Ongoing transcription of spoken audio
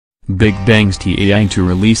Big Bang's Taeyang to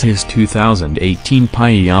release his 2018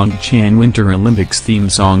 Pyeongchang Winter Olympics theme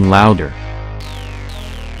song Louder.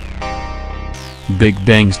 Big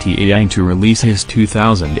Bang's Taeyang to release his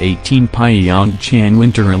 2018 Pyeongchang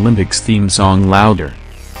Winter Olympics theme song Louder.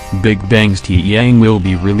 Big Bang's Taeyang will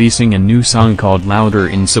be releasing a new song called Louder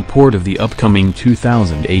in support of the upcoming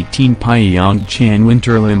 2018 Pyeongchang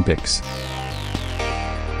Winter Olympics.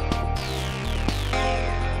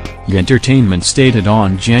 Entertainment stated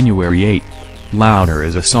on January 8, "Louder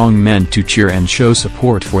is a song meant to cheer and show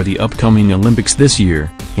support for the upcoming Olympics this year,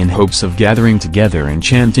 in hopes of gathering together and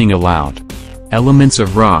chanting aloud. Elements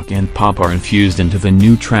of rock and pop are infused into the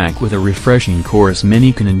new track with a refreshing chorus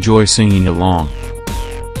many can enjoy singing along."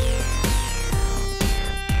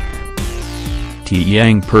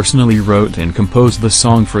 Taeyang personally wrote and composed the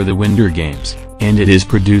song for the Winter Games, and it is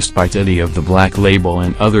produced by Teddy of the Black Label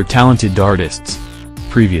and other talented artists.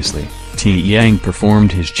 Previously, Taeyang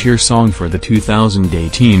performed his cheer song for the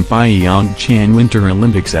 2018 Pyeongchang Winter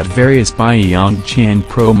Olympics at various Pyeongchang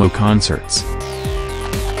promo concerts.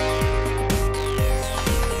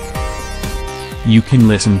 You can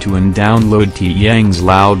listen to and download Taeyang's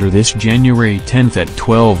Louder this January 10th at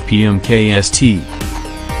 12 p.m. KST.